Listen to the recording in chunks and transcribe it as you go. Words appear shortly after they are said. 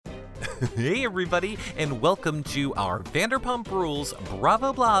Hey everybody, and welcome to our Vanderpump Rules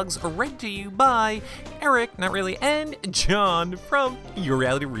Bravo blogs read to you by Eric, not really, and John from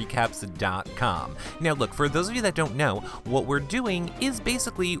YourRealityRecaps.com. Now look, for those of you that don't know, what we're doing is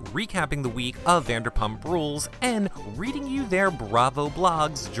basically recapping the week of Vanderpump Rules and reading you their Bravo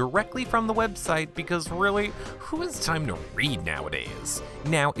blogs directly from the website, because really, who has time to read nowadays?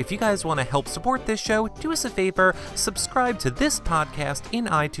 Now, if you guys want to help support this show, do us a favor, subscribe to this podcast in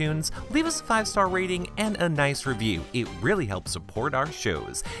iTunes, leave us a 5-star rating and a nice review. It really helps support our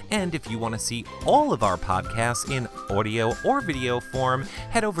shows. And if you want to see all of our podcasts in audio or video form,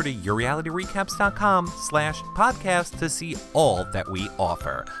 head over to YourRealityRecaps.com/podcast to see all that we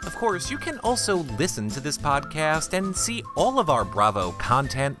offer. Of course, you can also listen to this podcast and see all of our Bravo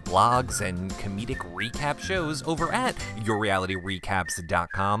content, blogs, and comedic recap shows over at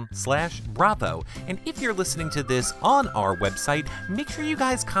YourRealityRecaps.com/Bravo. And if you're listening to this on our website, make sure you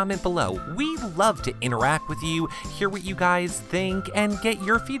guys comment below. We love to interact with you, hear what you guys think, and get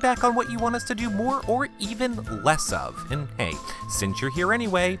your feedback on what you want us to do more or even less of. And hey, since you're here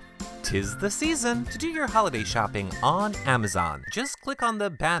anyway, 'tis the season to do your holiday shopping on Amazon. Just click on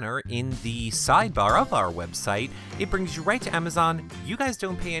the banner in the sidebar of our website. It brings you right to Amazon. You guys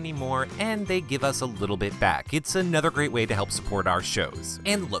don't pay any more, and they give us a little bit back. It's another great way to help support our shows.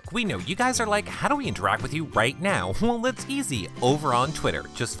 And look, we know you guys are like, how do we interact with you right now? Well, it's easy. Over on Twitter,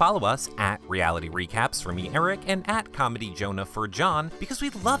 just follow us at Reality Recaps for me, Eric, and at Comedy Jonah for John, because we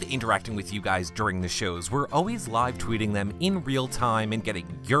love interacting with you guys during the shows. We're always live tweeting them in real time and getting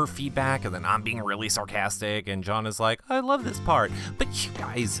your feedback, and then I'm being really sarcastic, and John is like, I love this part. But you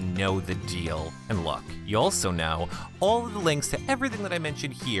guys know the deal. And look, you also know all of the links to everything that I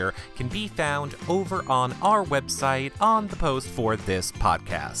mentioned here can be found over on our website on the post for this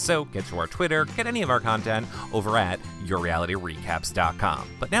podcast. So get to our Twitter, get any of our content over at YourRealityRecaps.com.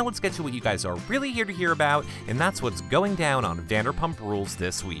 But now let's get to what you guys are really here to hear about, and that's what's going down on Vanderpump Rules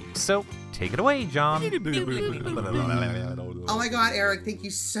this week. So take it away, John. Oh my God, Eric, thank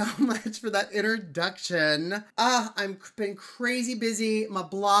you so much for that introduction. I've been crazy busy. My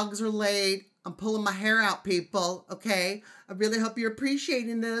blogs are late. I'm pulling my hair out, people, okay? I really hope you're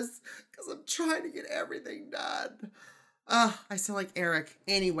appreciating this because I'm trying to get everything done. I sound like Eric.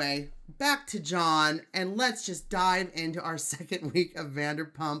 Anyway, back to John, and let's just dive into our second week of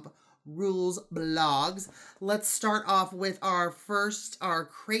Vanderpump Rules blogs. Let's start off with our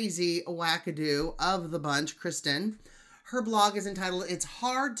crazy wackadoo of the bunch, Kristen. Her blog is entitled, It's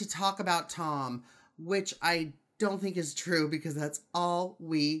Hard to Talk About Tom, which I don't think is true because that's all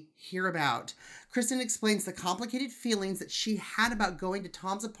we hear about. Kristen explains the complicated feelings that she had about going to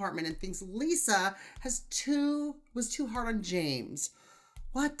Tom's apartment and thinks Lisa was too hard on James.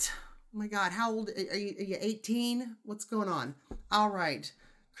 What? Oh my God, how old are you 18? What's going on? All right.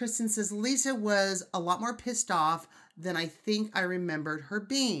 Kristen says Lisa was a lot more pissed off than I think I remembered her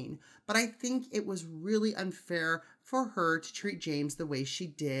being, but I think it was really unfair for her to treat James the way she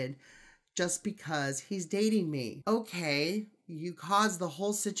did just because he's dating me. Okay, you caused the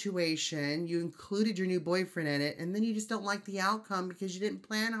whole situation, you included your new boyfriend in it, and then you just don't like the outcome because you didn't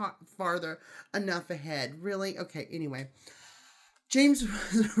plan farther enough ahead. Really? Okay, anyway. James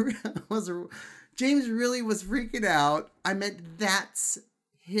really was freaking out. I meant that's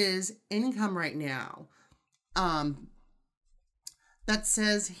his income right now. That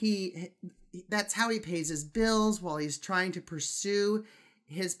says that's how he pays his bills while he's trying to pursue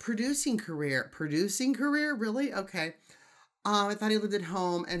his producing career. Producing career? Really? Okay. I thought he lived at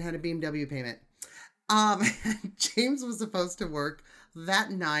home and had a BMW payment. James was supposed to work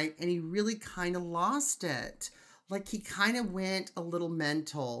that night and he really kind of lost it. Like he kind of went a little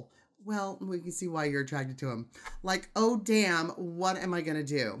mental. Well, we can see why you're attracted to him. Like, oh damn, what am I going to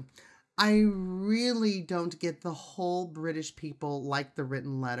do? I really don't get the whole British people like the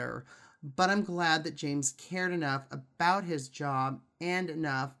written letter, but I'm glad that James cared enough about his job and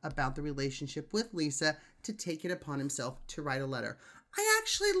enough about the relationship with Lisa to take it upon himself to write a letter. I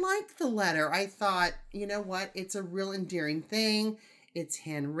actually liked the letter. I thought, you know what? It's a real endearing thing. It's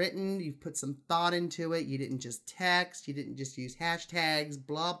handwritten. You've put some thought into it. You didn't just text. You didn't just use hashtags,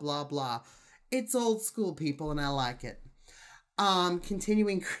 blah, blah, blah. It's old school, people, and I like it.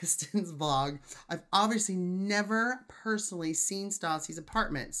 Continuing Kristen's vlog, I've obviously never personally seen Stassi's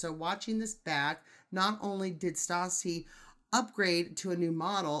apartment. So watching this back, not only did Stassi upgrade to a new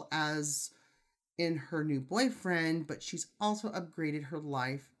model as in her new boyfriend, but she's also upgraded her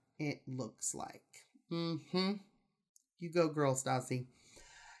life, it looks like. You go, girl, Stassi.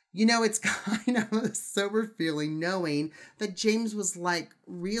 You know, it's kind of a sober feeling knowing that James was like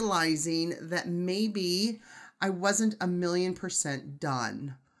realizing that maybe I wasn't 1,000,000%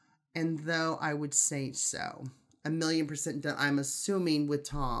 done. And though I would say so, 1,000,000% done, I'm assuming with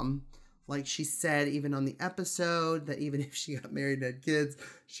Tom, like she said, even on the episode, that even if she got married and had kids,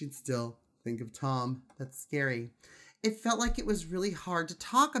 she'd still think of Tom. That's scary. It felt like it was really hard to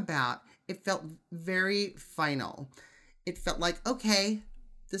talk about. It felt very final. It felt like, okay,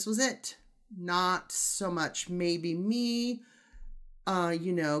 this was it. Not so much maybe me,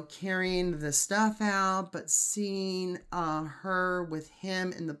 carrying the stuff out, but seeing her with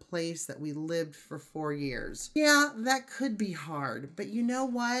him in the place that we lived for 4 years. Yeah, that could be hard. But you know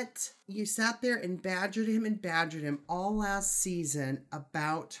what? You sat there and badgered him all last season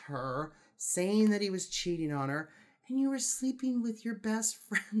about her, saying that he was cheating on her, and you were sleeping with your best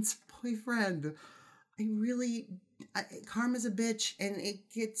friend's boyfriend. Karma's a bitch, and it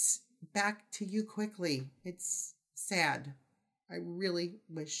gets back to you quickly. It's sad. I really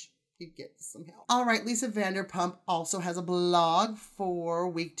wish you'd get some help. All right, Lisa Vanderpump also has a blog for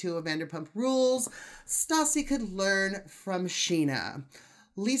week 2 of Vanderpump Rules. Stassi could learn from Sheena.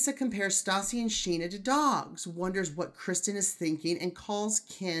 Lisa compares Stassi and Sheena to dogs, wonders what Kristen is thinking, and calls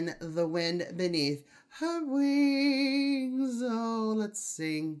Ken the wind beneath her wings. Oh, let's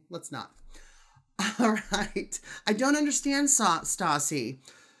sing. Let's not. All right. I don't understand Stassi,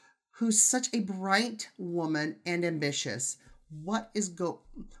 who's such a bright woman and ambitious. What is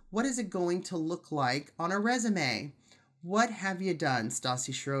it going to look like on a resume? What have you done,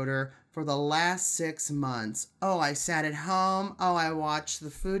 Stassi Schroeder, for the last 6 months? Oh, I sat at home. Oh, I watched the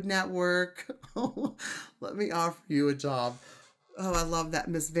Food Network. Oh, let me offer you a job. Oh, I love that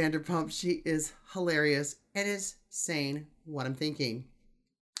Miss Vanderpump. She is hilarious and is saying what I'm thinking.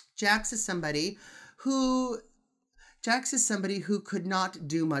 Jax is somebody who could not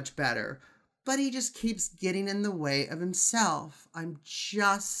do much better, but he just keeps getting in the way of himself. I'm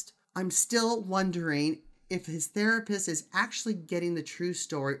still wondering if his therapist is actually getting the true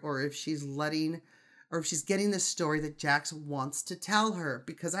story, or if she's getting the story that Jax wants to tell her,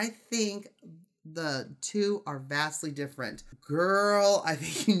 because I think the two are vastly different. Girl, I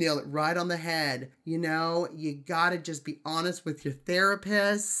think you nailed it right on the head. You gotta just be honest with your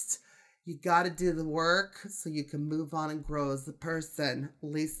therapist. You got to do the work so you can move on and grow as a person.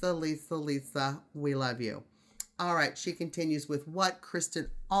 Lisa, we love you. All right, she continues with what Kristen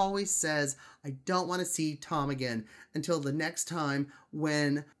always says: I don't want to see Tom again until the next time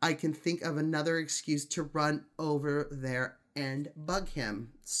when I can think of another excuse to run over there and bug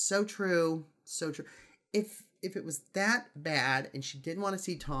him. So true, so true. If it was that bad and she didn't want to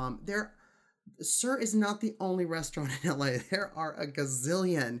see Tom, Sir is not the only restaurant in LA. There are a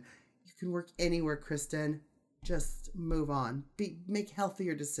gazillion. You can work anywhere, Kristen. Just move on. Make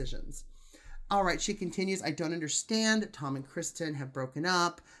healthier decisions. All right, she continues. I don't understand. Tom and Kristen have broken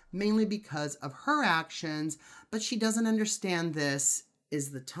up, mainly because of her actions, but she doesn't understand this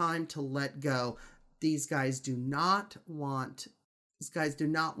is the time to let go. These guys do not want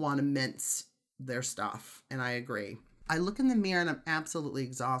to mince their stuff, and I agree. I look in the mirror and I'm absolutely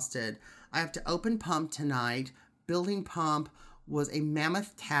exhausted. I have to open Pump tonight. Building Pump was a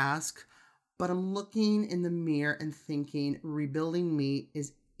mammoth task, but I'm looking in the mirror and thinking rebuilding me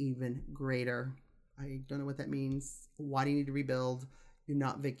is even greater. I don't know what that means. Why do you need to rebuild? You're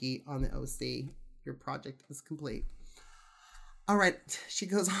not Vicky on the OC. Your project is complete. All right, she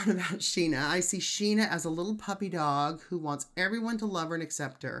goes on about Sheena. I see Sheena as a little puppy dog who wants everyone to love her and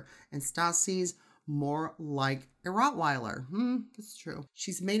accept her. And Stassi's more like a Rottweiler. That's true.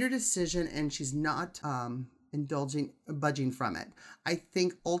 She's made her decision and she's not budging from it. I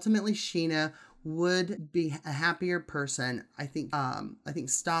think ultimately Sheena would be a happier person. I think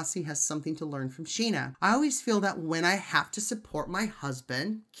Stassi has something to learn from Sheena. I always feel that when I have to support my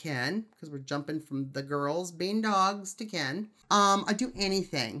husband, Ken, because we're jumping from the girls being dogs to Ken, I do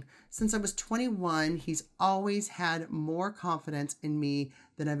anything. Since I was 21, he's always had more confidence in me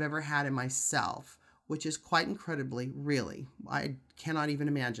than I've ever had in myself, which is quite incredibly, really. I cannot even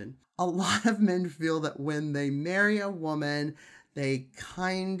imagine. A lot of men feel that when they marry a woman, they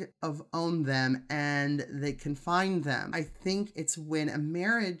kind of own them and they confine them. I think it's when a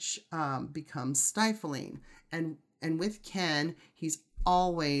marriage becomes stifling. And with Ken, he's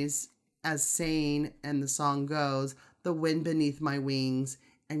always, as saying, and the song goes, the wind beneath my wings,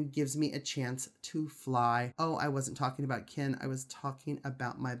 and gives me a chance to fly. Oh, I wasn't talking about Ken. I was talking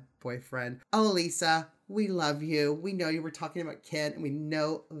about my boyfriend. Oh, Lisa, we love you. We know you were talking about Ken, and we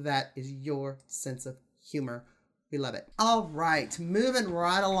know that is your sense of humor. We love it. All right, moving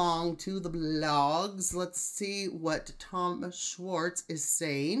right along to the blogs. Let's see what Tom Schwartz is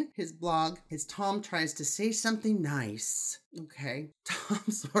saying. His blog is Tom tries to say something nice. Okay, Tom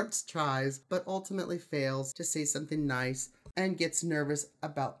Schwartz tries, but ultimately fails to say something nice and gets nervous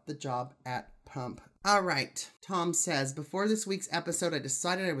about the job at Pump. All right. Tom says, before this week's episode, I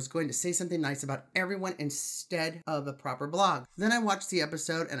decided I was going to say something nice about everyone instead of a proper blog. Then I watched the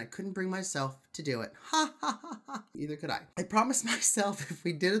episode and I couldn't bring myself to do it. Ha ha ha ha. Neither could I. I promised myself if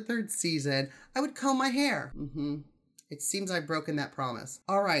we did a third season, I would comb my hair. It seems I've broken that promise.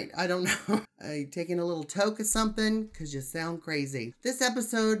 All right, I don't know. I taking a little toke of something because you sound crazy. This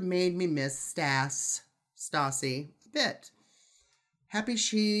episode made me miss Stassi a bit. Happy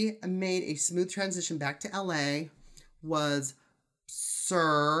she made a smooth transition back to LA. Was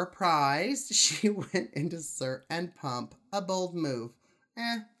surprised she went into Sir and Pump. A bold move.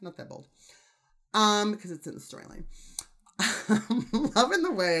 Not that bold. Because it's in the storyline. Loving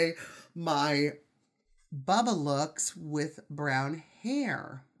the way my Bubba looks with brown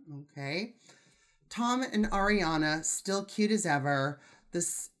hair. Okay. Tom and Ariana, still cute as ever.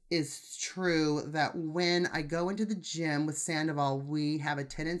 This is true that when I go into the gym with Sandoval, we have a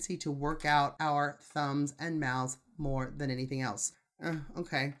tendency to work out our thumbs and mouths more than anything else.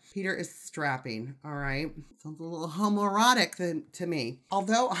 Okay. Peter is strapping. All right. Sounds a little homoerotic to me.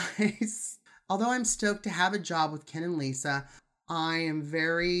 Although I'm stoked to have a job with Ken and Lisa, I am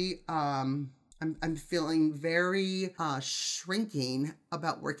very, I'm feeling very shrinking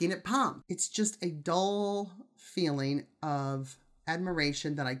about working at Pump. It's just a dull feeling of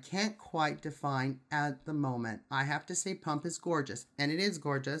admiration that I can't quite define at the moment. I have to say Pump is gorgeous, and it is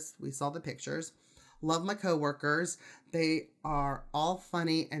gorgeous. We saw the pictures. Love my coworkers. They are all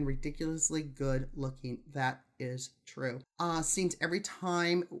funny and ridiculously good looking. That is true. Seems every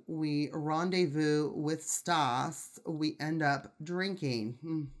time we rendezvous with Stas, we end up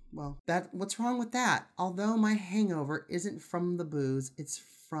drinking. Well, what's wrong with that? Although my hangover isn't from the booze, it's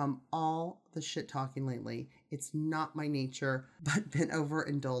from all the shit talking lately. It's not my nature, but been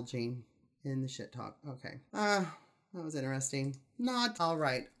overindulging in the shit talk. Okay. That was interesting. Not all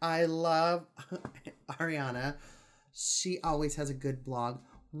right. I love Ariana. She always has a good blog.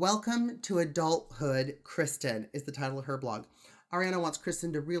 Welcome to Adulthood, Kristen is the title of her blog. Ariana wants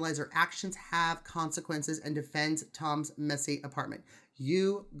Kristen to realize her actions have consequences and defends Tom's messy apartment.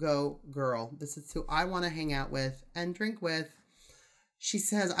 You go, girl. This is who I want to hang out with and drink with. She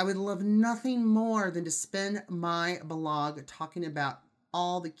says, I would love nothing more than to spend my blog talking about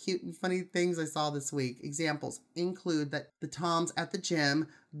all the cute and funny things I saw this week. Examples include that the Toms at the gym,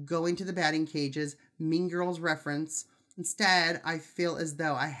 going to the batting cages, Mean Girls reference. Instead, I feel as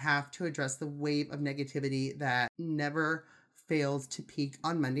though I have to address the wave of negativity that never fails to peak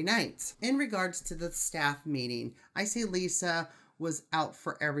on Monday nights. In regards to the staff meeting, I say Lisa was out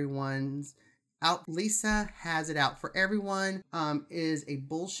for everyone's Lisa has it out for everyone is a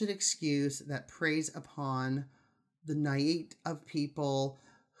bullshit excuse that preys upon the night of people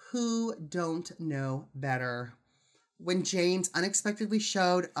who don't know better. When James unexpectedly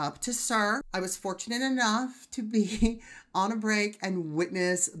showed up to Sir, I was fortunate enough to be on a break and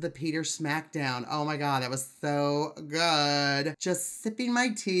witness the Peter smackdown. Oh my God, that was so good. Just sipping my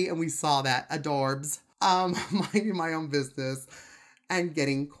tea and we saw that. Adorbs. Minding my own business and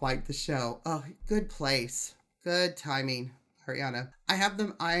getting quite the show. Oh, good place. Good timing, Ariana. I have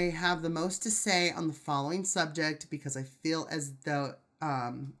the most to say on the following subject because I feel as though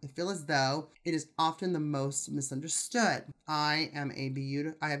it is often the most misunderstood. I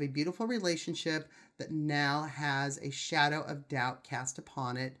have a beautiful relationship that now has a shadow of doubt cast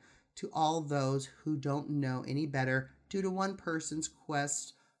upon it to all those who don't know any better due to one person's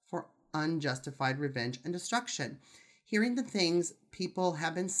quest for unjustified revenge and destruction. Hearing the things people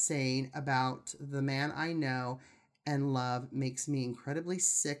have been saying about the man I know and love makes me incredibly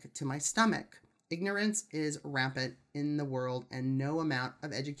sick to my stomach. Ignorance is rampant in the world, and no amount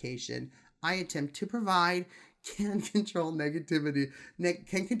of education I attempt to provide can control negative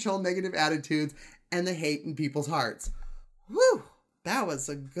attitudes and the hate in people's hearts. Whew, that was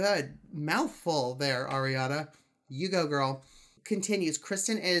a good mouthful there, Ariana. You go, girl. Continues,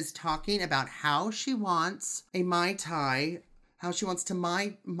 Kristen is talking about how she wants a Mai Tai, how she wants to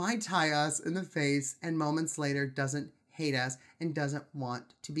Mai Tai us in the face, and moments later doesn't hate us and doesn't want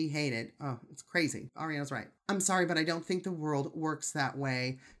to be hated. Oh, it's crazy. Ariana's right. I'm sorry, but I don't think the world works that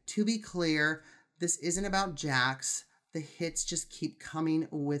way. To be clear, this isn't about Jax. The hits just keep coming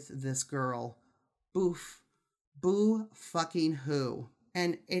with this girl. Boof. Boo fucking who.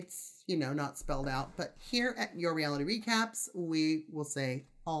 And it's, not spelled out, but here at Your Reality Recaps, we will say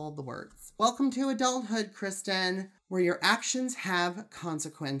all the words. Welcome to adulthood, Kristen, where your actions have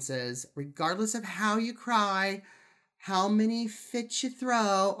consequences, regardless of how you cry, how many fits you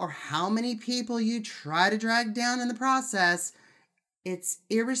throw, or how many people you try to drag down in the process. It's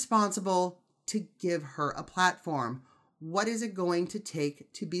irresponsible to give her a platform. What is it going to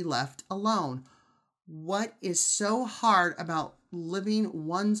take to be left alone? What is so hard about living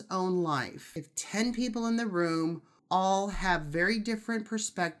one's own life? If 10 people in the room all have very different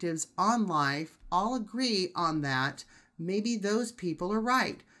perspectives on life, all agree on that, maybe those people are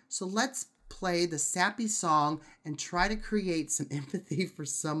right. So let's play the sappy song and try to create some empathy for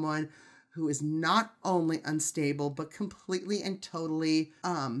someone who is not only unstable, but completely and totally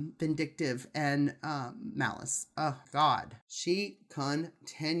vindictive and malice. Oh, God. She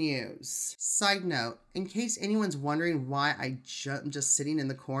continues. Side note, in case anyone's wondering why I'm just sitting in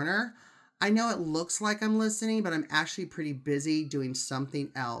the corner, I know it looks like I'm listening, but I'm actually pretty busy doing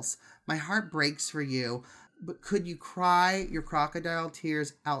something else. My heart breaks for you, but could you cry your crocodile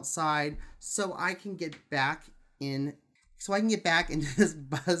tears outside so I can get back into this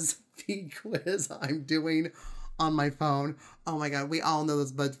BuzzFeed quiz I'm doing on my phone? Oh my God, we all know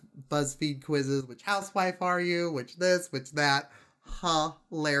those BuzzFeed quizzes. Which housewife are you? Which this, which that.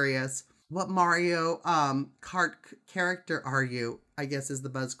 Hilarious. What Mario Kart character are you? I guess is the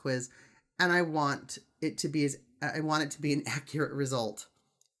Buzz quiz. And I want it to be an accurate result.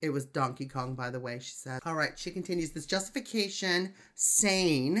 It was Donkey Kong, by the way, she said. All right, she continues. This justification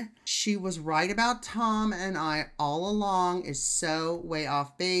saying she was right about Tom and I all along is so way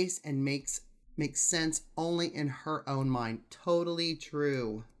off base and makes sense only in her own mind. Totally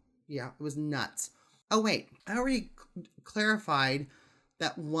true. Yeah, it was nuts. Oh, wait. I already clarified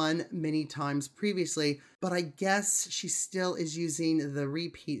that one many times previously, but I guess she still is using the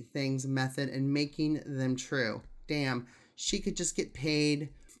repeat things method and making them true. Damn, she could just get paid.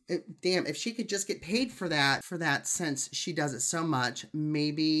 Damn, if she could just get paid for that since she does it so much,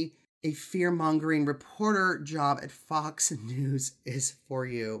 maybe a fear-mongering reporter job at Fox News is for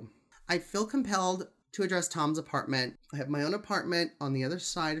you. I feel compelled to address Tom's apartment. I have my own apartment on the other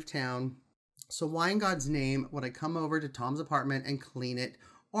side of town. So why in God's name would I come over to Tom's apartment and clean it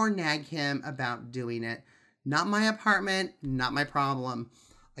or nag him about doing it? Not my apartment, not my problem.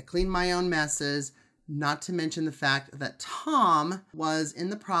 I clean my own messes, not to mention the fact that Tom was in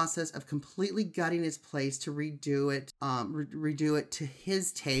the process of completely gutting his place to redo it to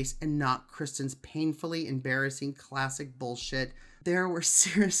his taste and not Kristen's painfully embarrassing classic bullshit. There were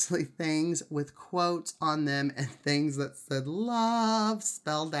seriously things with quotes on them and things that said love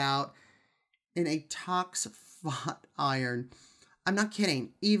spelled out in a Tox fought iron. I'm not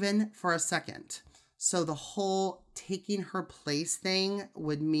kidding, even for a second. So the whole taking her place thing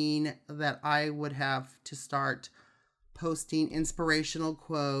would mean that I would have to start posting inspirational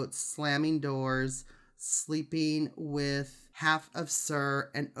quotes, slamming doors, sleeping with half of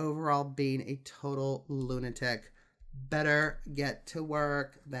Sir, and overall being a total lunatic. Better get to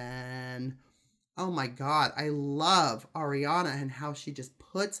work then. Oh my God, I love Ariana and how she just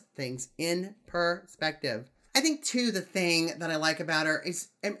puts things in perspective. I think too, the thing that I like about her is,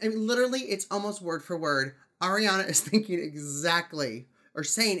 and literally it's almost word for word, Ariana is thinking exactly, or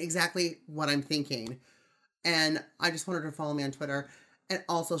saying exactly what I'm thinking. And I just want her to follow me on Twitter and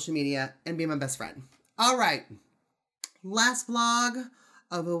all social media and be my best friend. All right. Last vlog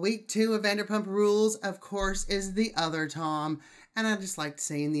of a week 2 of Vanderpump Rules, of course, is the other Tom. And I just like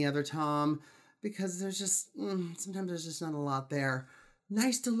saying the other Tom because there's just, sometimes there's just not a lot there.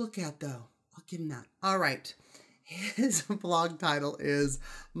 Nice to look at though. I'll give him that. All right. His vlog title is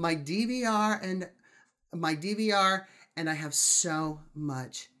My DVR and I have so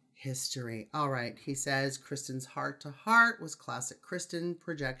much history. All right. He says Kristen's heart to heart was classic Kristen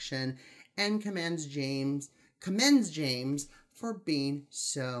projection and commends James for being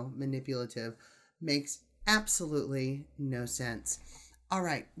so manipulative. Makes absolutely no sense. All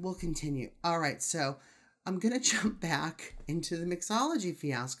right. We'll continue. All right. So I'm going to jump back into the mixology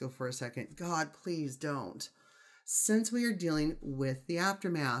fiasco for a second. God, please don't. Since we are dealing with the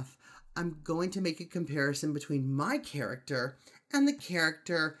aftermath, I'm going to make a comparison between my character and the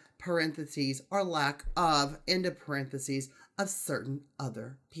character, parentheses, or lack of, into parentheses, of certain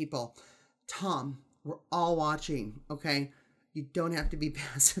other people. Tom, we're all watching, okay? You don't have to be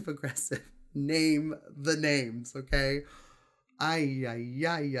passive aggressive. Name the names, okay? Ay, ay,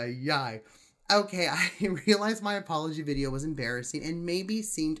 ay, ay, ay. Okay, I realized my apology video was embarrassing and maybe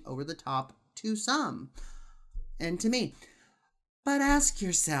seemed over the top to some and to me. But ask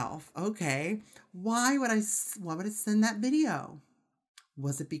yourself, okay, why would I send that video?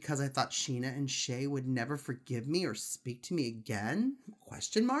 Was it because I thought Sheena and Shay would never forgive me or speak to me again?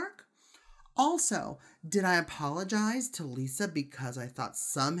 Question mark. Also, did I apologize to Lisa because I thought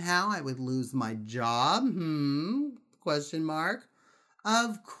somehow I would lose my job? Question mark.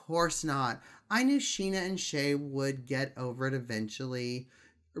 Of course not. I knew Sheena and Shay would get over it eventually,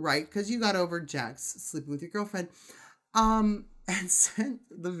 right? Because you got over Jax sleeping with your girlfriend. And sent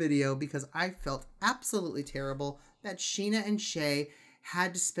the video because I felt absolutely terrible that Sheena and Shay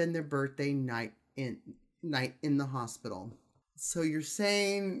had to spend their birthday night in the hospital. So you're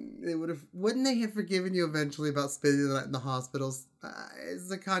saying wouldn't they have forgiven you eventually about spending the night in the hospitals?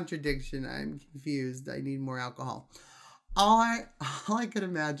 It's a contradiction. I'm confused. I need more alcohol. All I could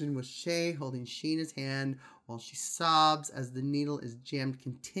imagine was Shay holding Sheena's hand while she sobs as the needle is jammed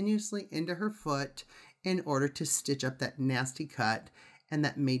continuously into her foot in order to stitch up that nasty cut, and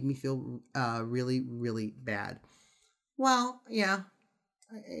that made me feel really, really bad. Well, yeah,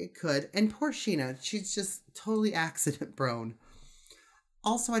 it could. And poor Sheena, she's just totally accident prone.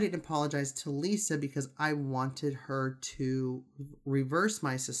 Also, I didn't apologize to Lisa because I wanted her to reverse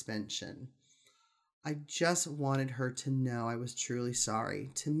my suspension. I just wanted her to know I was truly sorry.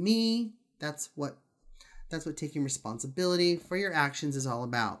 To me, that's what taking responsibility for your actions is all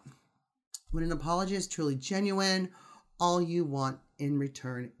about. When an apology is truly genuine, all you want in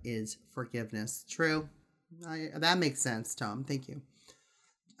return is forgiveness. True? That makes sense, Tom. Thank you.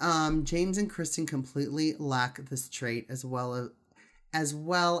 James and Kristen completely lack this trait as well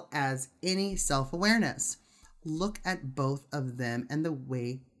as any self-awareness. Look at both of them and the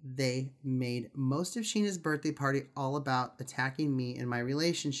way they made most of Sheena's birthday party all about attacking me and my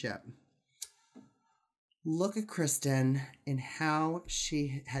relationship. Look at Kristen and how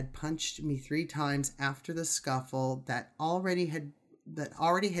she had punched me 3 times after the scuffle that already had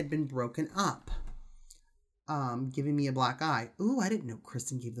been broken up. Giving me a black eye. Ooh, I didn't know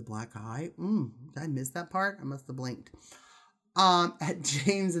Kristen gave the black eye. Did I miss that part? I must have blinked. At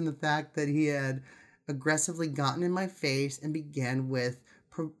James and the fact that he had aggressively gotten in my face and to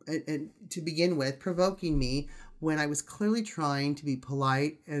begin with provoking me when I was clearly trying to be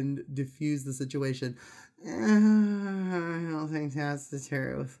polite and diffuse the situation. I don't think that's the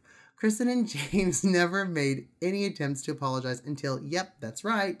truth. Kristen and James never made any attempts to apologize until, yep, that's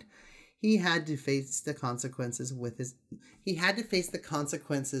right. He had to face the consequences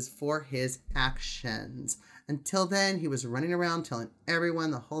for his actions. Until then, he was running around telling everyone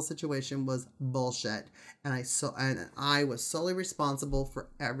the whole situation was bullshit, and I was solely responsible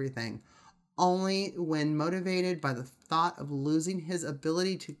for everything. Only when motivated by the thought of losing his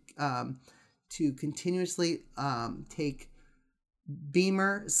ability to continuously take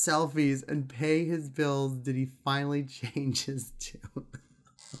Beamer selfies and pay his bills did he finally change his tune.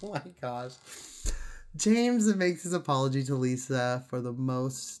 Oh my gosh. James makes his apology to Lisa for the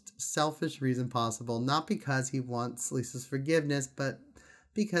most selfish reason possible, not because he wants Lisa's forgiveness, but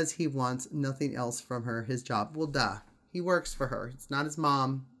because he wants nothing else from her, his job. Well, duh. He works for her. It's not his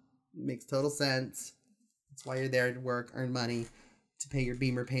mom. It makes total sense. That's why you're there to work, earn money to pay your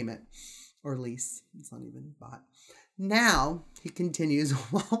Beamer payment or lease. It's not even bought. Now, he continues,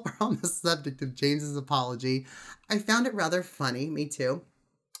 while we're on the subject of James's apology, I found it rather funny, me too,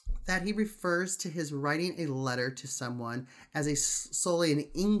 that he refers to his writing a letter to someone as solely an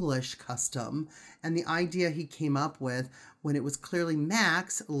English custom, and the idea he came up with when it was clearly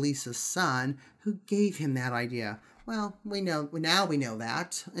Max, Lisa's son, who gave him that idea. Well, we know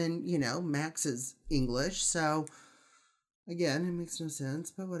that, and Max is English, so again, it makes no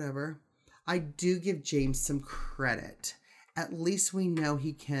sense, but whatever. I do give James some credit. At least we know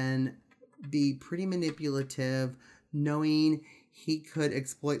he can be pretty manipulative, knowing he could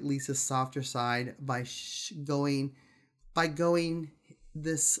exploit Lisa's softer side by going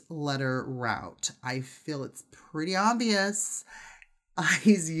this letter route. I feel it's pretty obvious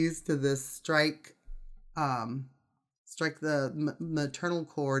he's used to this strike the maternal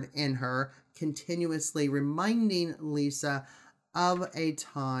chord in her, continuously reminding Lisa of a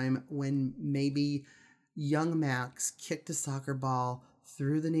time when maybe young Max kicked a soccer ball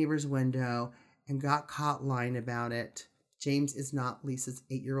through the neighbor's window and got caught lying about it. James is not Lisa's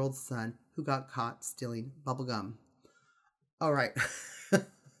 8-year-old son who got caught stealing bubblegum. All right.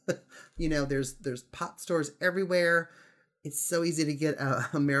 There's pot stores everywhere. It's so easy to get a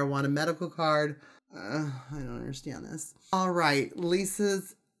marijuana medical card. I don't understand this. All right. He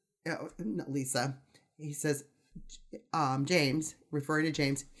says, James, referring to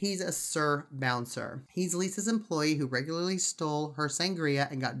James, he's a Sir Bouncer. He's Lisa's employee who regularly stole her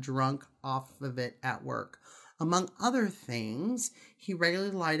sangria and got drunk off of it at work. Among other things, he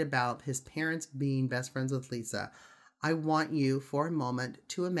regularly lied about his parents being best friends with Lisa. I want you for a moment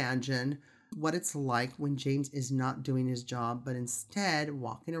to imagine what it's like when James is not doing his job, but instead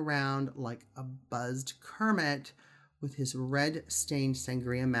walking around like a buzzed Kermit with his red-stained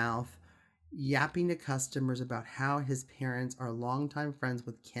sangria mouth, yapping to customers about how his parents are longtime friends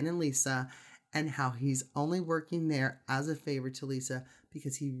with Ken and Lisa, and how he's only working there as a favor to Lisa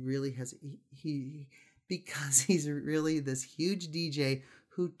because because he's really this huge DJ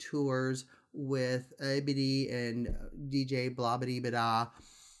who tours with ABD and DJ Blobbity Bada.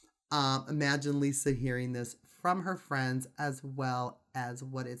 Imagine Lisa hearing this from her friends as well as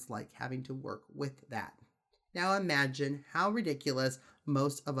what it's like having to work with that. Now imagine how ridiculous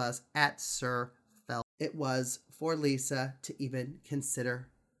most of us at SUR felt it was for Lisa to even consider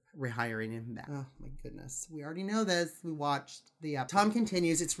rehiring him back. Oh my goodness. We already know this. We watched the episode. Tom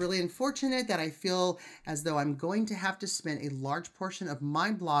continues, it's really unfortunate that I feel as though I'm going to have to spend a large portion of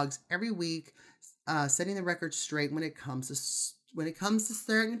my blogs every week setting the record straight when it comes to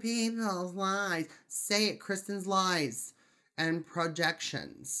certain people's lies. Say it, Kristen's lies and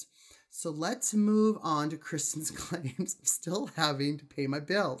projections. So let's move on to Kristen's claims of still having to pay my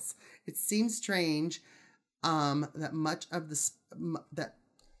bills. It seems strange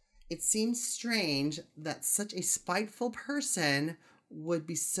that such a spiteful person would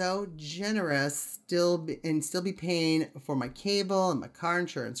be so generous still be paying for my cable and my car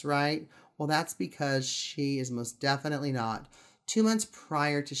insurance, right? Well, that's because she is most definitely not. 2 months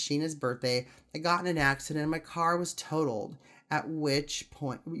prior to Sheena's birthday, I got in an accident and my car was totaled. At which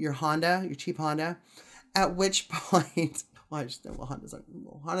point, your cheap Honda, at which point, Hondas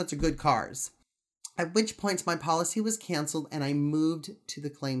are good cars. At which point my policy was canceled and I moved to the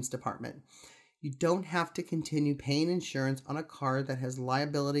claims department. You don't have to continue paying insurance on a car that has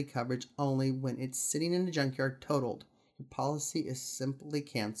liability coverage only when it's sitting in a junkyard totaled. Your policy is simply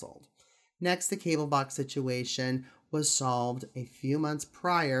canceled. Next, the cable box situation was solved a few months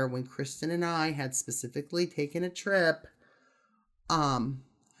prior when Kristen and I had specifically taken a trip.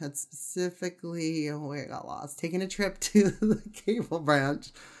 Taking a trip to the cable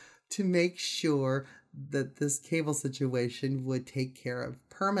branch to make sure that this cable situation would take care of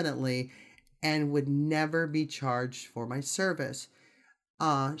permanently and would never be charged for my service.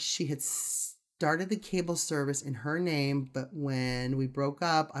 She had started the cable service in her name, but when we broke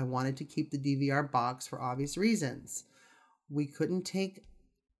up, I wanted to keep the DVR box for obvious reasons. We couldn't take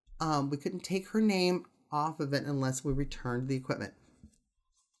her name off of it unless we returned the equipment.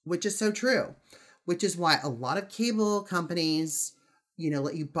 Which is so true, which is why a lot of cable companies,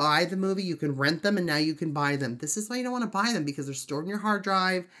 let you buy the movie, you can rent them, and now you can buy them. This is why you don't want to buy them, because they're stored in your hard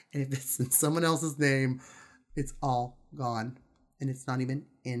drive, and if it's in someone else's name, it's all gone, and it's not even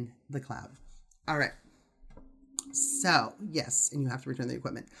in the cloud. All right. So, yes, and you have to return the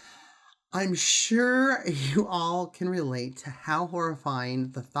equipment. I'm sure you all can relate to how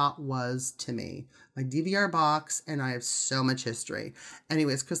horrifying the thought was to me. My DVR box, and I have so much history.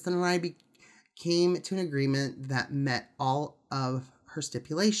 Anyways, Kristen and I came to an agreement that met all of her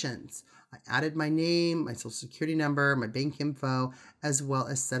stipulations. I added my name, my social security number, my bank info, as well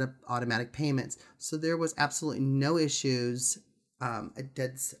as set up automatic payments. So there was absolutely no issues. A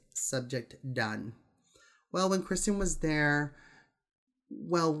dead subject done. Well, when Kristen was there,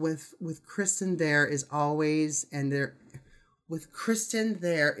 with Kristen there is always, with Kristen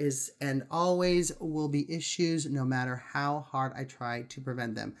there is and always will be issues no matter how hard I try to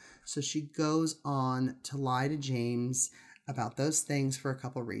prevent them. So she goes on to lie to James about those things for a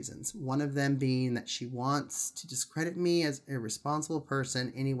couple reasons. One of them being that she wants to discredit me as a responsible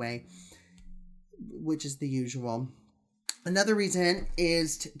person anyway, which is the usual. Another reason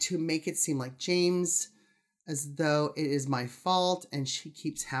is to make it seem like James, as though it is my fault and she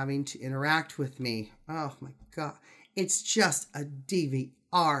keeps having to interact with me. Oh my God. It's just a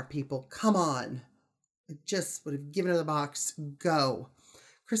DVR, people. Come on. I just would have given her the box. Go.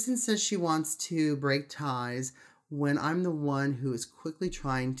 Kristen says she wants to break ties when I'm the one who is quickly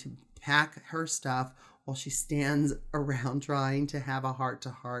trying to pack her stuff while she stands around trying to have a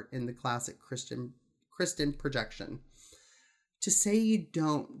heart-to-heart in the classic Kristen projection. To say you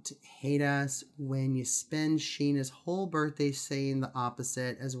don't hate us when you spend Sheena's whole birthday saying the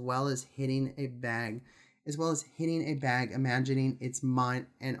opposite, as well as hitting a bag, imagining it's mine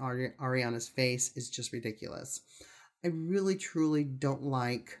and Ariana's face, is just ridiculous. I really, truly don't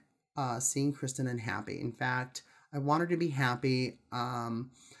like seeing Kristen unhappy. In fact, I want her to be happy,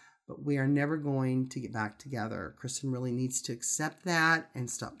 but we are never going to get back together. Kristen really needs to accept that and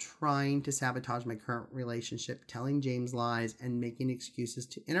stop trying to sabotage my current relationship, telling James lies and making excuses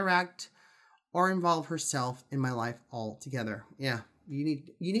to interact or involve herself in my life altogether. Yeah, you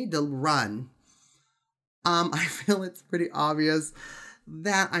need to run. I feel it's pretty obvious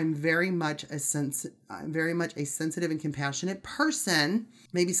that I'm very much a sensitive and compassionate person,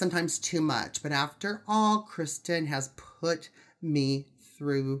 maybe sometimes too much. But after all, Kristen has put me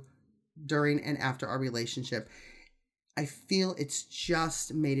through during and after our relationship. I feel it's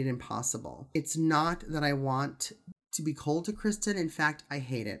just made it impossible. It's not that I want to be cold to Kristen. In fact, I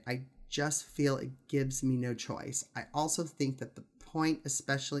hate it. I just feel it gives me no choice. I also think that the point,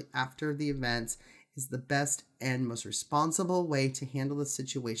 especially after the events, is the best and most responsible way to handle the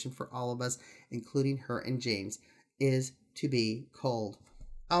situation for all of us, including her and James, is to be cold.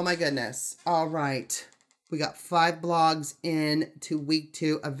 Oh my goodness. All right. We got 5 blogs into week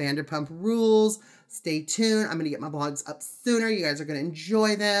 2 of Vanderpump Rules. Stay tuned. I'm going to get my blogs up sooner. You guys are going to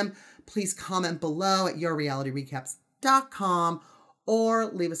enjoy them. Please comment below at yourrealityrecaps.com or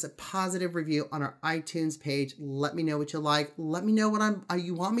leave us a positive review on our iTunes page. Let me know what you like. Let me know what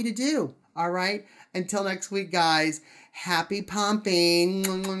you want me to do. All right. Until next week, guys. Happy pumping.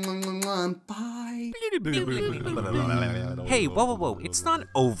 Bye. Hey, whoa. It's not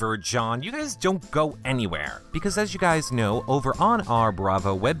over, John. You guys don't go anywhere. Because as you guys know, over on our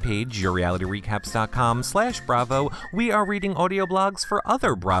Bravo webpage, yourrealityrecaps.com/Bravo, we are reading audio blogs for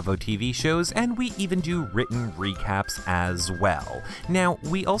other Bravo TV shows, and we even do written recaps as well. Now,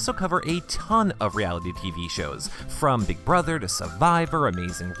 we also cover a ton of reality TV shows, from Big Brother to Survivor,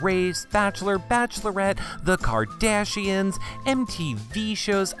 Amazing Race, Bachelor, Bachelorette, The Kardashians, MTV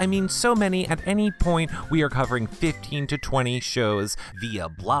shows. I mean, so many. At any point, we are covering 15 to 20 shows via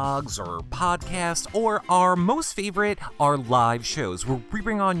blogs or podcasts, or our most favorite, our live shows, where we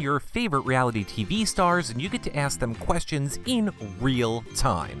bring on your favorite reality TV stars and you get to ask them questions in real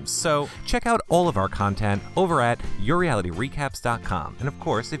time. So check out all of our content over at yourrealityrecaps.com. And of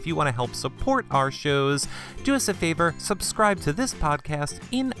course, if you want to help support our shows, do us a favor, subscribe to this podcast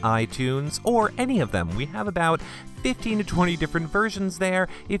in iTunes or any of them. We have about 15 to 20 different versions there.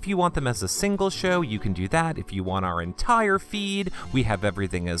 If you want them as a single show, you can do that. If you want our entire feed, we have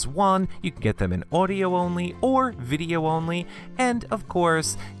everything as one. You can get them in audio only or video only. And of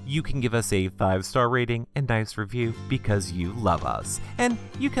course, you can give us a 5-star rating and nice review because you love us. And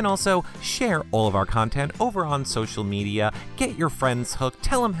you can also share all of our content over on social media. Get your friends hooked,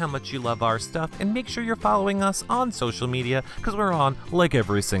 tell them how much you love our stuff, and make sure you're following us on social media because we're on like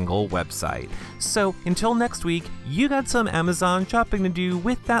every single website. So until next week, you got some Amazon shopping to do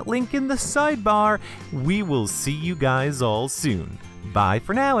with that link in the sidebar. We will see you guys all soon. Bye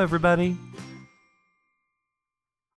for now, everybody.